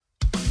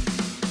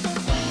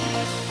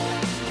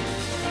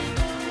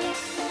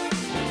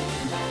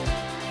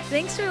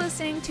Thanks for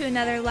listening to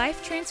another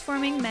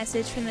life-transforming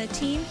message from the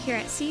team here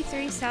at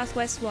C3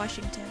 Southwest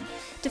Washington.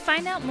 To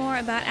find out more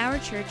about our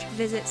church,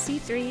 visit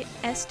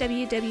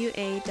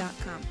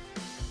c3swwa.com.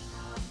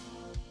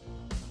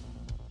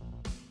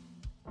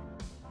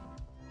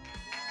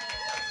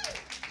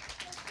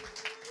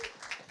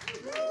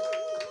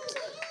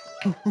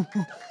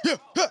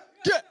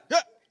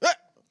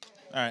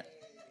 All right.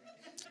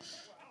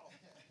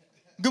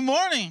 Good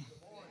morning.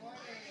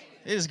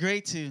 It is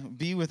great to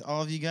be with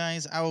all of you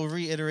guys. I will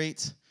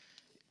reiterate.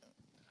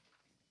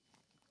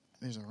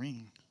 There's a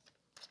ring.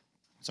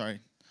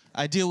 Sorry.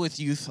 I deal with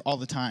youth all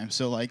the time.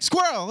 So, like,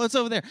 squirrel, what's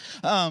over there?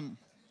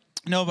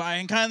 No, but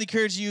I kindly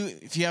encourage you,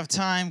 if you have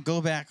time, go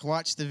back,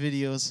 watch the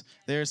videos.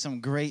 There's some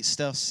great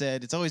stuff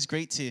said. It's always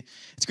great to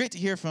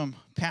hear from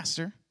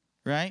Pastor,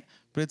 right?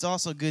 But it's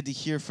also good to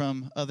hear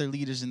from other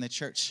leaders in the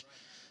church.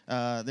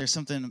 There's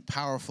something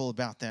powerful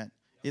about that.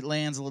 It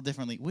lands a little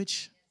differently,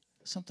 which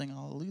something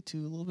I'll allude to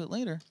a little bit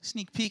later.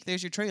 Sneak peek,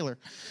 there's your trailer.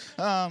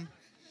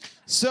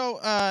 So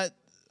I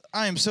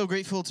am so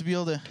grateful to be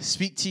able to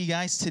speak to you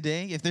guys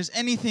today. If there's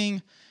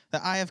anything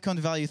that I have come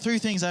to value, 3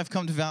 things I've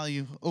come to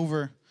value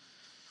over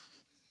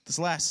this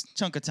last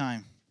chunk of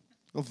time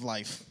of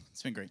life.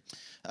 It's been great.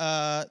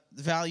 The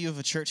value of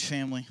a church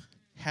family,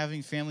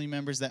 having family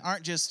members that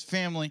aren't just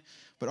family,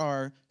 but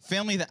are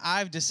family that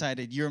I've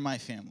decided you're my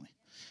family.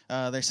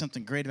 There's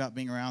something great about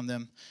being around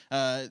them.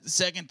 The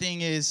second thing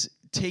is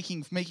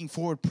making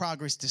forward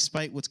progress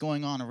despite what's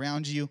going on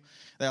around you.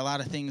 There are a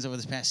lot of things over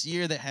this past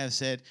year that have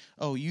said,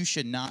 oh, you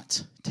should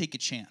not take a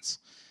chance.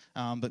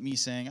 But me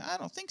saying, I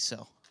don't think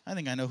so. I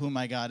think I know who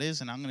my God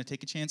is, and I'm going to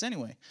take a chance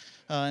anyway.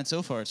 And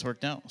so far, it's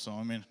worked out. So,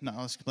 not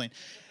let's complain.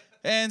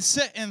 And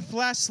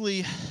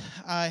lastly,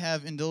 I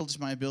have indulged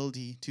my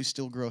ability to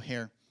still grow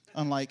hair,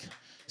 unlike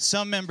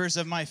some members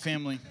of my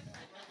family.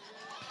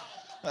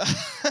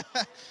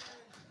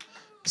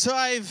 So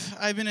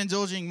I've been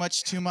indulging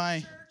much to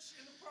my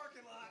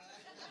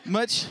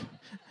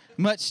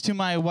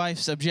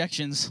wife's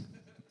objections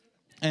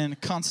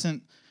and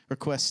constant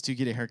requests to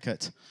get a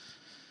haircut.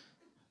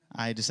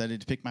 I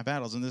decided to pick my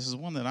battles, and this is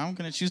one that I'm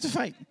going to choose to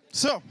fight.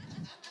 So,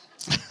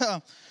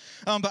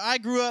 but I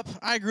grew up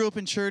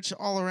in church,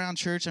 all around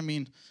church.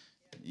 We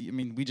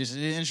just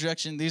did an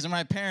introduction. These are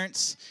my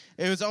parents.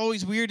 It was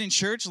always weird in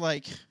church,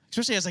 like,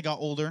 especially as I got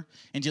older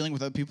and dealing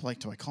with other people, like,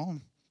 do I call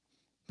him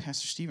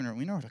Pastor Stephen, or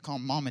we know what to call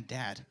him Mom and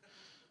Dad?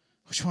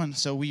 Which one?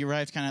 So we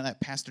arrived kind of at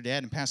that Pastor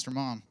Dad and Pastor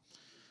Mom.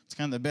 It's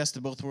kind of the best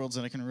of both worlds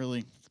that I can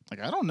really,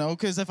 I don't know,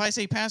 because if I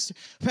say Pastor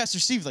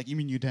Steve, like, you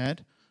mean you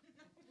dad?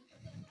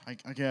 I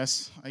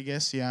guess,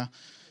 yeah.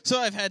 So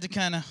I've had to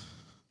kind of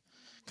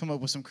come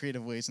up with some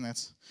creative ways, and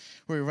that's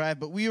where we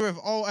arrived. But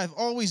I've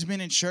always been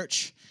in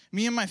church.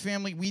 Me and my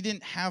family, we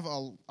didn't have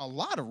a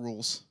lot of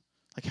rules,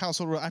 like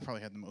household rules. I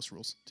probably had the most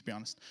rules, to be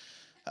honest.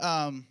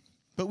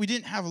 But we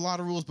didn't have a lot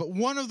of rules. But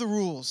one of the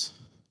rules,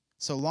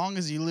 so long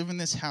as you live in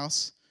this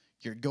house,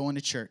 you're going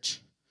to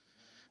church.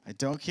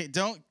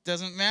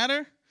 Doesn't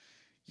matter.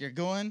 You're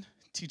going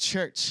to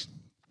church.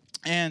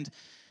 And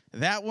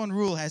that one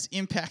rule has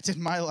impacted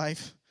my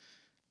life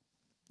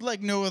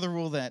like no other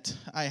rule that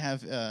I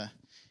have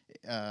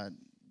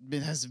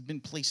has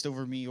been placed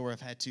over me or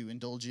I've had to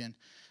indulge in.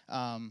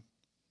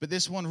 But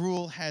this one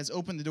rule has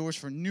opened the doors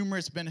for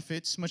numerous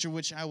benefits, much of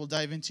which I will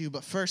dive into.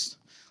 But first,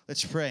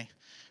 let's pray.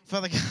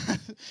 Father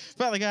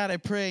God, I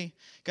pray,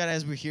 God,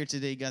 as we're here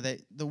today, God, that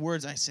the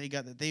words I say,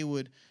 God, that they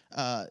would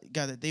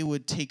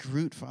take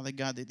root, Father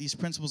God, that these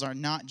principles are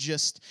not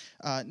just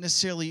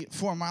necessarily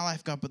for my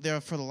life, God, but they're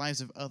for the lives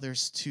of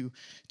others to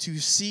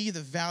see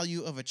the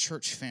value of a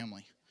church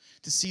family,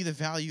 to see the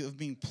value of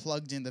being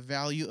plugged in, the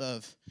value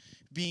of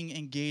being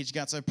engaged,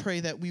 God. So I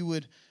pray that we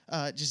would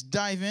just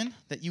dive in,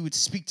 that you would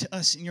speak to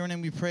us. In your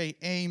name we pray,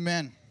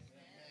 amen.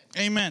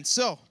 Amen.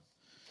 So,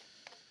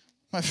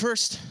 my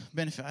first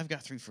benefit, I've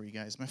got 3 for you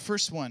guys. My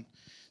first one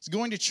is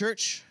going to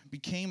church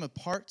became a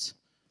part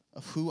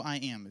of who I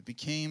am. It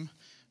became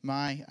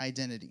my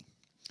identity.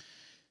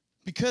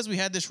 Because we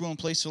had this rule in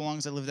place so long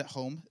as I lived at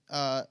home,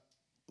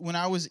 when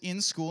I was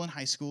in school, in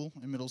high school,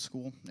 in middle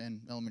school,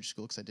 and elementary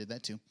school, because I did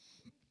that too,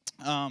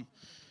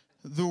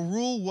 the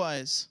rule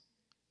was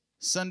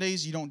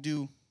Sundays you don't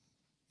do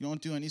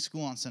any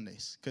school on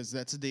Sundays, because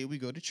that's the day we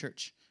go to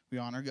church. We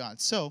honor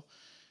God. So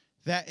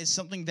that is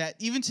something that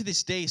even to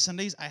this day,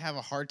 Sundays, I have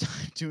a hard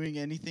time doing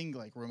anything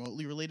like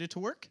remotely related to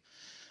work,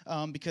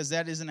 because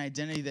that is an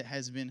identity that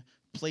has been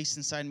placed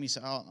inside me.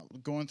 So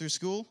going through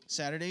school,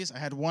 Saturdays, I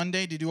had one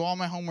day to do all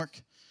my homework,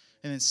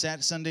 and then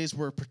Sundays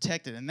were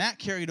protected. And that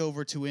carried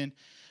over to when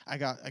I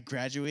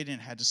graduated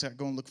and had to start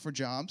going look for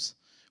jobs.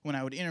 When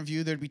I would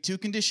interview, there'd be 2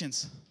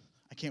 conditions.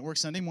 I can't work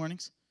Sunday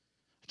mornings.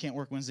 I can't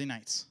work Wednesday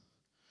nights.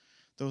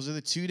 Those are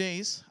the 2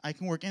 days I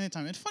can work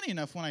anytime. And funny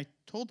enough, when I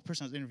told the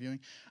person I was interviewing,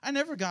 I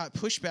never got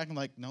pushback and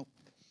like, nope,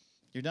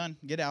 you're done,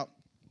 get out.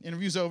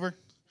 Interview's over.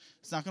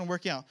 It's not going to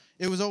work out.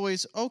 It was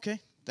always, okay,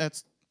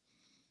 that's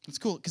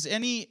cool. Because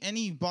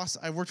any boss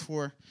I worked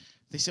for,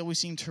 they always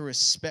seem to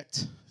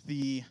respect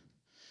the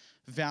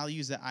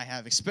values that I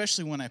have,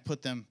 especially when I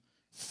put them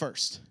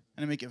first.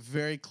 And I make it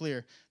very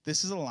clear,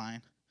 this is a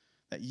line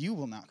that you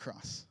will not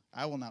cross.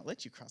 I will not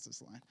let you cross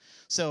this line.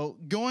 So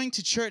going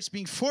to church,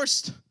 being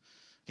forced,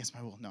 against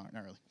my will, no,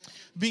 not really.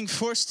 Being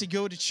forced to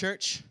go to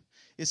church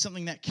is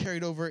something that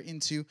carried over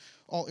into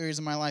all areas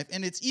of my life.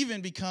 And it's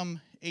even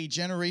become a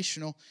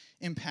generational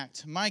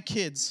impact. My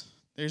kids,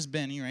 there's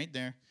Benny right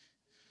there,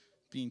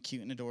 being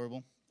cute and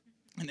adorable.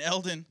 And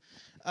Eldon,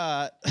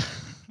 not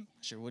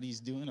sure what he's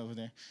doing over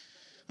there.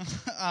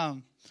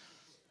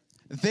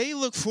 They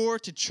look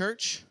forward to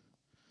church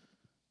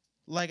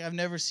like I've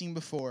never seen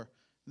before.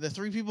 The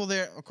three people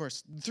there, of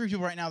course, the three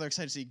people right now, they're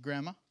excited to see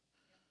Grandma.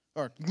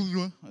 Or,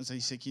 as he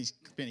said,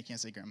 Benny can't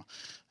say Grandma.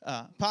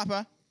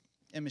 Papa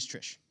and Miss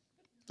Trish.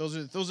 Those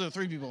are the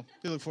three people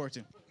they look forward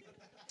to.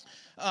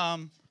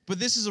 But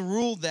this is a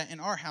rule that in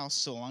our house,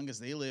 so long as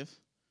they live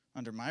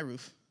under my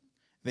roof,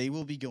 they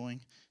will be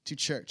going to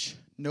church.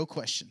 No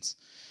questions.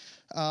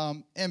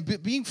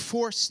 And being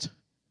forced,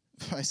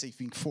 I say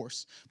being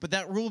forced, but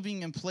that rule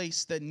being in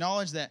place, that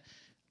knowledge that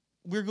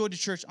we're going to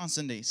church on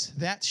Sundays,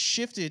 that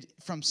shifted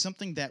from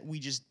something that we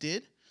just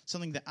did,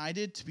 something that I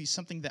did, to be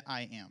something that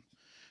I am.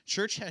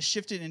 Church has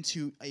shifted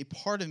into a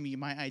part of me,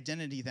 my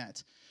identity,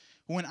 that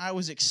when I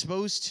was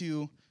exposed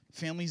to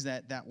families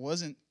that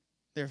wasn't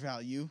their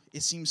value,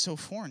 it seems so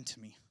foreign to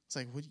me. It's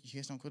like, what, you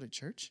guys don't go to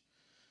church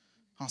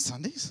on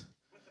Sundays?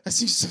 That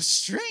seems so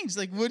strange.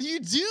 Like, what do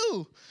you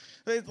do?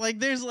 Like,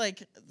 there's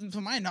like,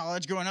 to my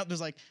knowledge, growing up,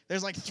 there's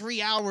like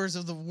 3 hours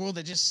of the world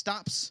that just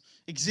stops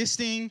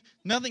existing.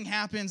 Nothing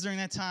happens during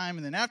that time,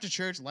 and then after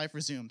church, life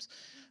resumes.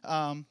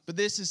 But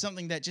this is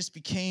something that just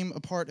became a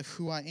part of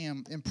who I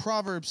am. In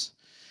Proverbs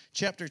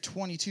chapter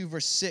 22,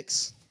 verse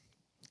 6,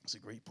 it's a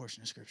great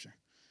portion of Scripture.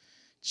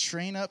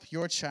 Train up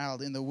your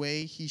child in the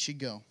way he should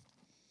go.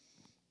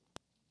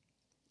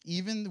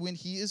 Even when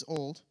he is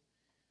old,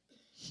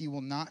 he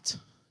will not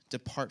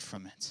depart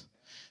from it.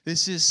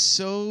 This is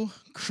so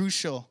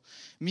crucial.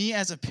 Me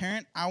as a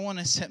parent, I want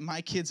to set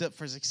my kids up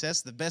for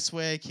success the best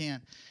way I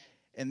can.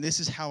 And this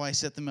is how I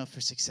set them up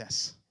for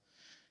success.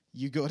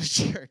 You go to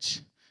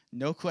church.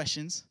 No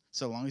questions.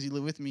 So long as you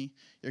live with me,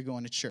 you're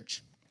going to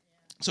church.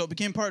 So it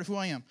became part of who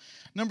I am.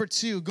 Number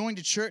 2, going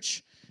to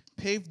church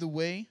paved the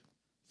way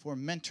for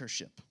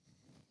mentorship.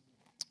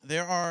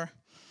 There are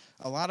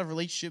a lot of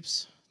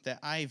relationships that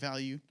I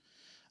value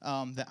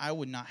that I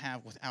would not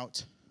have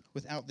without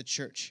the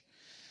church.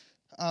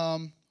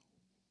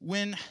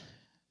 When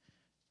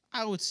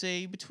I would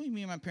say between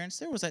me and my parents,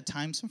 there was at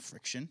times some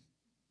friction,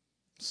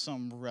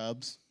 some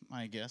rubs,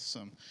 I guess,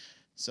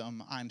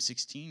 some I'm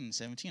 16 and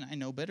 17. I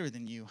know better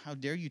than you. How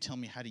dare you tell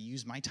me how to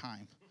use my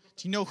time?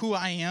 Do you know who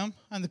I am?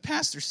 I'm the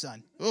pastor's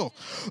son. Oh,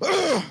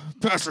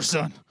 pastor's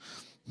son.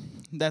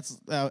 That's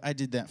I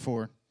did that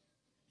for,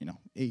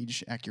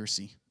 age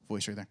accuracy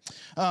voice right there.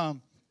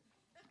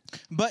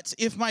 But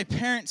if my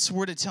parents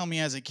were to tell me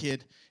as a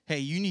kid, hey,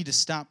 you need to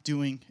stop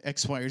doing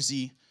X, Y, or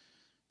Z,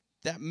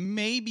 that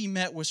may be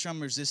met with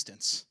some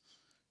resistance.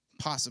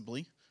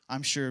 Possibly.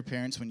 I'm sure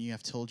parents, when you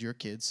have told your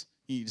kids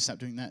you need to stop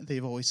doing that,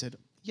 they've always said,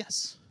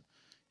 yes.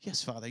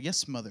 Yes, Father.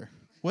 Yes, Mother.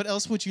 What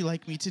else would you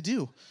like me to do?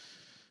 Would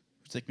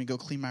you like me to go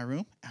clean my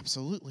room?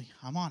 Absolutely.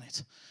 I'm on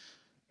it.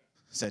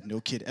 Said no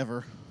kid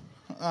ever.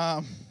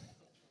 But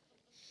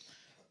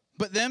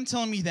them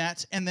telling me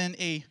that, and then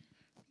a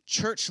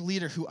church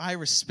leader who I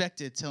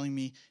respected telling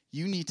me,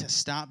 you need to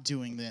stop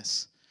doing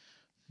this.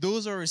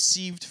 Those are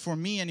received, for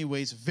me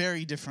anyways,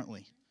 very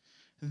differently.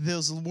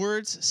 Those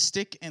words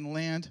stick and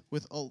land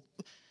with,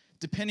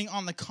 depending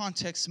on the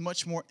context,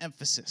 much more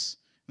emphasis.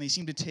 And they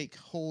seem to take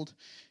hold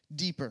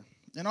deeper.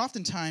 And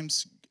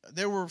oftentimes,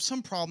 there were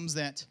some problems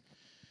that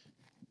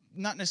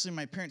not necessarily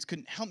my parents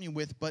couldn't help me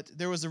with, but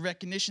there was a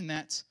recognition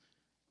that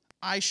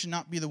I should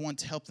not be the one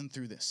to help them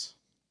through this.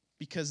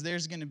 Because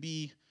there's going to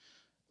be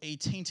a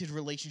tainted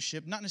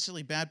relationship. Not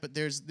necessarily bad, but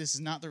this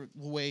is not the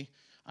way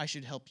I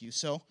should help you.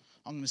 So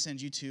I'm going to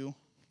send you to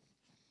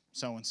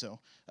so-and-so.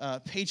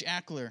 Paige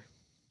Ackler,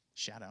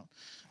 shout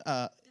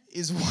out,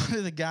 is one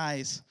of the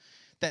guys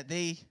that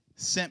they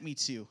sent me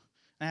to.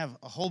 And I have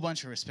a whole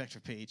bunch of respect for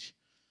Paige.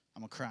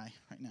 I'm going to cry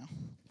right now.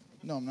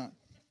 No, I'm not.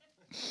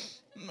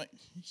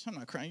 I'm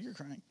not crying. You're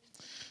crying.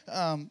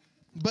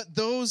 But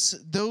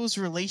those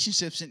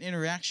relationships and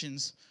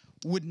interactions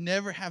would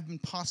never have been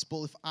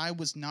possible if I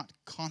was not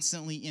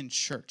constantly in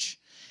church.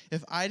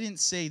 If I didn't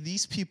say,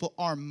 these people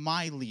are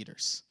my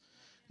leaders.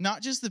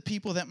 Not just the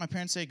people that my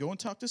parents say, go and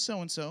talk to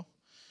so-and-so,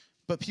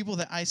 but people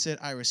that I said,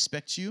 I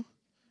respect you.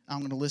 I'm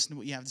going to listen to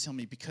what you have to tell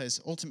me because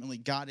ultimately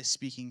God is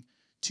speaking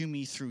to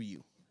me through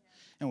you.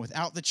 And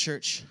without the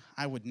church,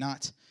 I would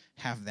not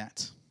have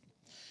that.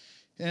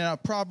 In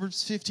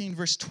Proverbs 15,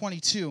 verse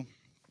 22,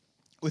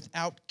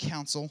 without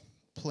counsel,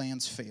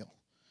 plans fail.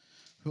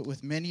 But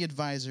with many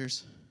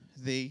advisors,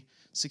 they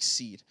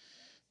succeed.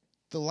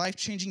 The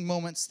life-changing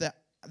moments that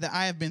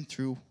I have been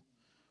through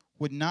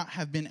would not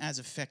have been as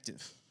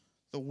effective.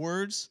 The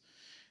words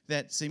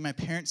that, say, my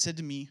parents said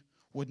to me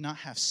would not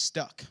have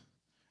stuck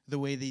the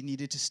way they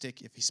needed to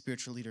stick if a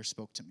spiritual leader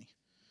spoke to me.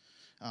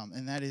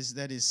 And that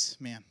is,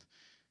 man,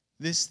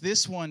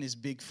 this one is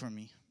big for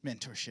me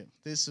mentorship.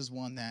 This is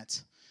one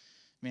that,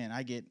 man,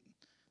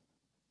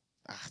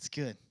 it's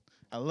good.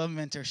 I love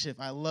mentorship.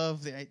 I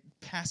love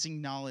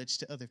passing knowledge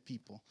to other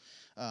people.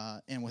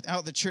 And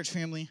without the church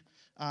family,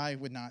 I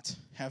would not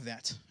have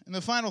that. And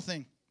the final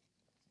thing,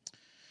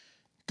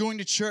 going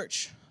to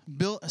church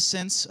built a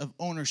sense of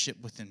ownership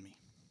within me.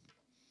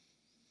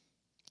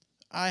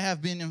 I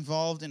have been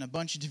involved in a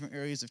bunch of different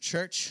areas of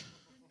church.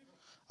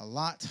 A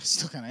lot.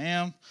 Still kind of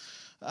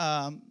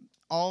am.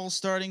 All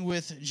starting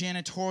with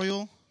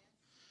janitorial.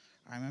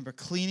 I remember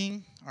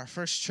cleaning our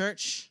first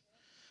church.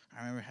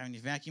 I remember having to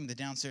vacuum the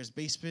downstairs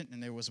basement,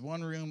 and there was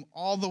one room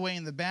all the way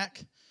in the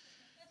back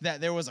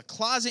that there was a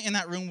closet in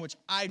that room, which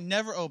I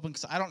never opened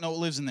because I don't know what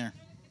lives in there.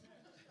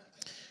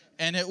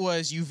 And it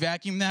was, you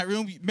vacuum that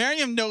room.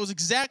 Miriam knows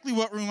exactly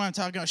what room I'm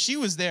talking about. She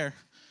was there.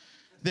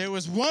 There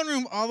was one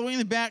room all the way in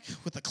the back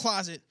with a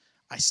closet.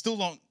 I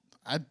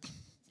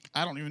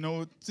don't even know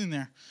what's in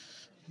there.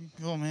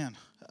 Oh, man.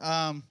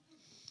 And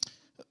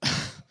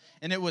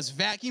it was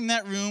vacuum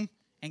that room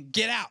and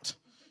get out.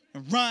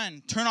 And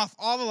run. Turn off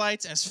all the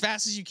lights as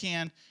fast as you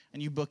can,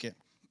 and you book it.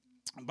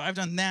 But I've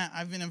done that.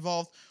 I've been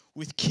involved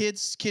with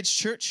kids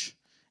church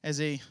as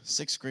a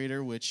 6th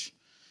grader, which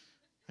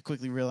I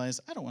quickly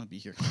realized I don't want to be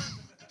here.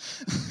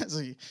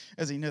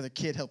 as another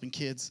kid helping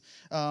kids.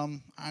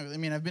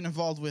 I've been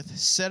involved with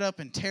setup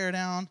and tear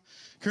down.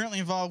 Currently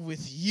involved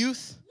with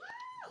youth.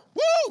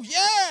 Woo!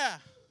 Yeah!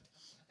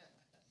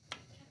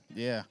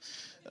 Yeah.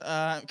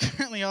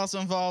 Currently also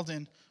involved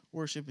in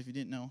worship, if you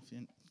didn't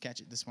catch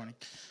it this morning.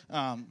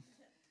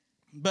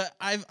 But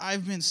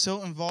I've been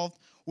so involved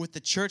with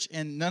the church,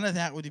 and none of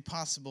that would be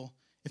possible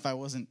if I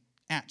wasn't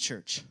at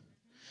church.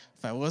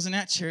 If I wasn't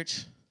at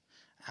church,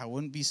 I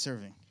wouldn't be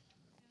serving.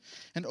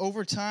 And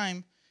over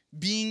time,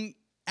 being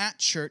at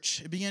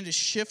church, it began to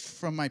shift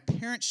from my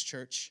parents'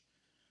 church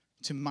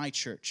to my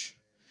church.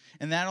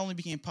 And that only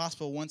became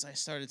possible once I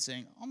started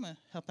saying, I'm going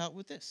to help out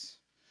with this.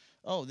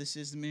 Oh, this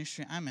is the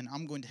ministry I'm in.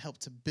 I'm going to help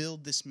to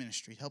build this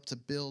ministry, help to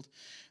build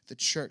the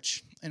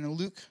church. And in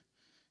Luke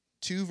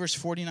 2, verse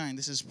 49,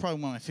 this is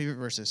probably one of my favorite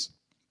verses.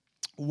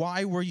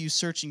 Why were you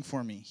searching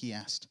for me, he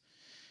asked.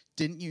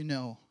 Didn't you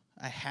know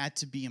I had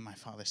to be in my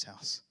Father's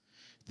house?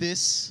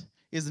 This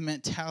is the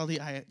mentality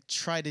I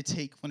try to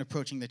take when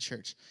approaching the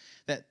church.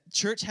 That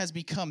church has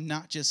become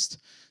not just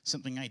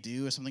something I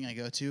do or something I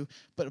go to,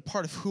 but a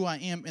part of who I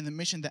am and the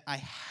mission that I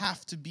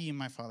have to be in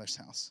my Father's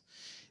house.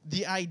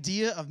 The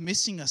idea of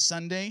missing a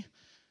Sunday,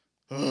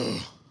 man,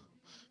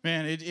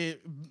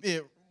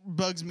 it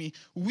bugs me.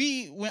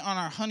 We went on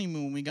our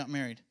honeymoon when we got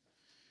married,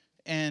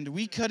 and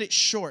we cut it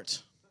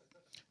short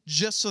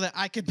just so that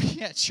I could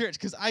be at church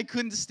because I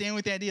couldn't stand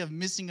with the idea of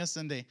missing a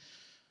Sunday.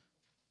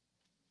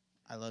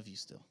 I love you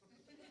still.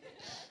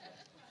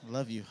 I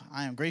love you.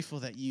 I am grateful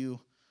that you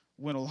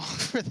went along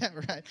for that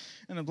ride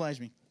and obliged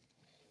me.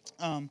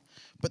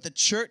 But the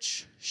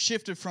church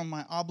shifted from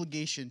my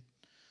obligation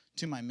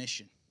to my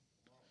mission.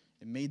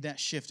 It made that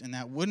shift, and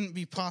that wouldn't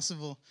be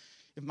possible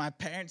if my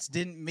parents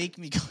didn't make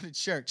me go to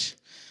church.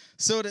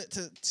 So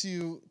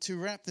to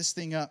wrap this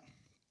thing up,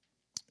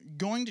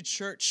 going to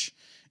church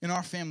in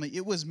our family,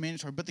 it was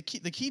mandatory. But the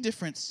key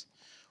difference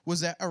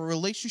was that a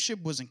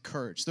relationship was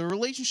encouraged. The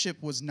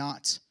relationship was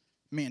not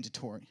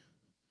mandatory.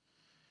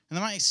 And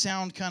that might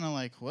sound kind of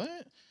like,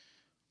 what?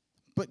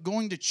 But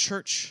going to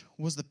church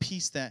was the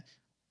piece that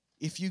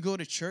if you go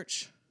to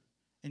church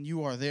and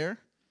you are there,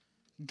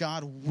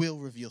 God will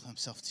reveal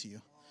himself to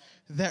you.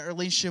 That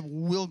relationship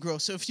will grow.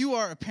 So if you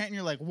are a parent and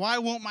you're like, why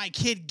won't my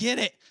kid get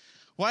it?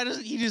 Why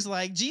doesn't he just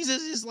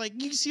Jesus is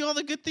you see all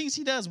the good things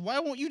he does. Why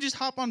won't you just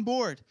hop on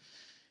board?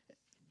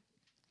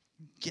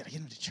 You got to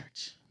get him to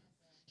church.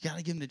 You got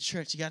to get him to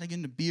church. You got to get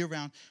him to be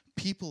around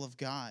people of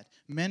God,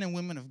 men and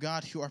women of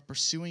God who are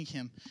pursuing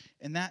him.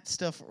 And that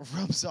stuff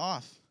rubs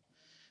off.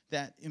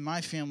 That in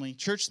my family,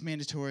 church is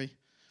mandatory,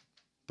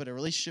 but a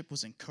relationship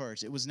was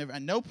encouraged. It was never,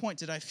 at no point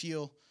did I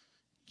feel,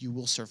 you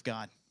will serve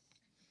God.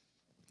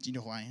 Do you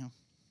know who I am?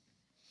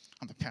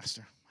 I'm the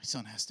pastor. My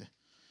son has to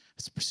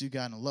pursue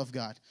God and love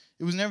God.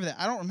 It was never that.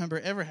 I don't remember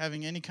ever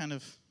having any kind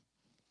of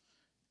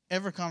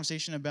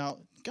conversation about,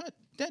 God,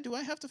 Dad, do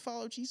I have to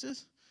follow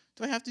Jesus?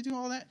 Do I have to do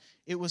all that?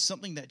 It was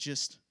something that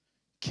just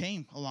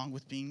came along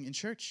with being in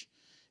church.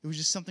 It was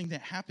just something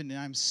that happened, and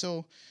I'm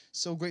so,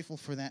 so grateful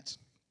for that.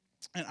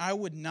 And I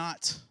would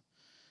not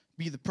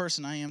be the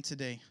person I am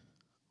today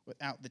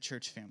without the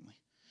church family,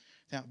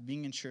 without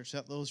being in church,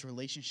 without those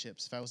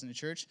relationships. If I was in a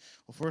church,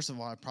 well, first of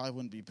all, I probably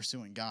wouldn't be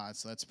pursuing God,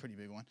 so that's a pretty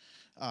big one.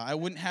 I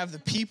wouldn't have the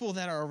people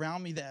that are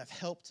around me that have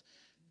helped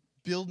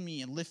build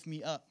me and lift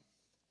me up.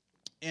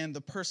 And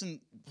the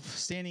person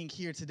standing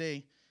here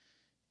today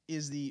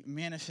is the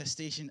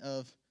manifestation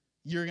of,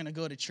 you're going to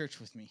go to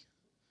church with me.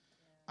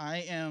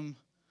 I am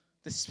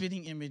the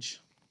spitting image,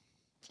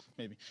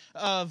 maybe,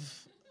 of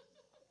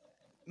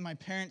my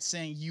parents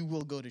saying, you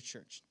will go to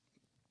church.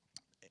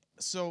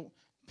 So,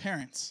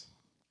 parents,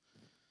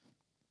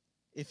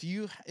 if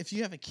you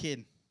have a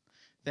kid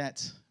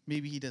that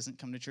maybe he doesn't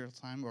come to church all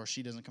the time, or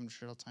she doesn't come to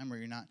church all the time, or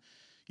you're not,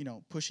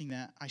 pushing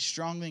that, I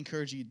strongly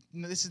encourage you.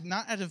 This is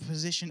not out of a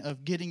position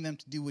of getting them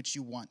to do what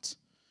you want.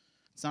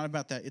 It's not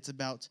about that. It's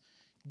about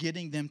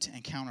getting them to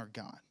encounter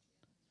God.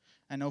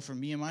 I know for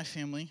me and my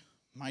family,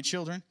 my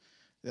children,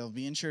 they'll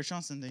be in church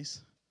on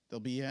Sundays. They'll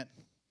be at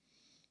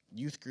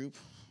youth group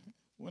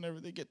whenever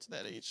they get to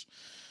that age.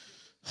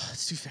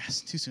 It's too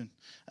fast, too soon.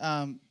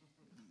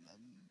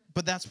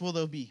 But that's where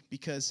they'll be,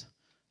 because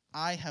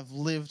I have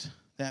lived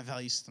that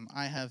value system.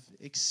 I have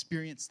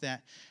experienced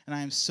that, and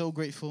I am so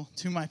grateful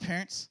to my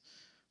parents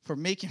for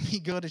making me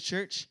go to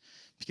church,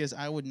 because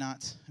I would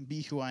not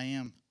be who I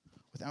am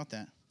without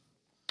that.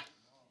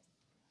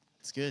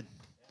 It's good.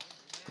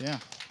 Yeah.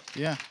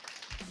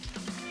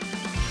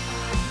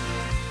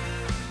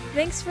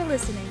 Thanks for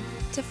listening.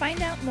 To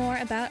find out more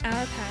about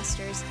our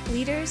pastors,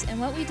 leaders, and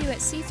what we do at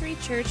C3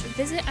 Church,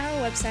 visit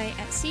our website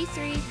at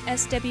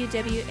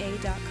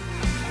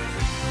c3swwa.com.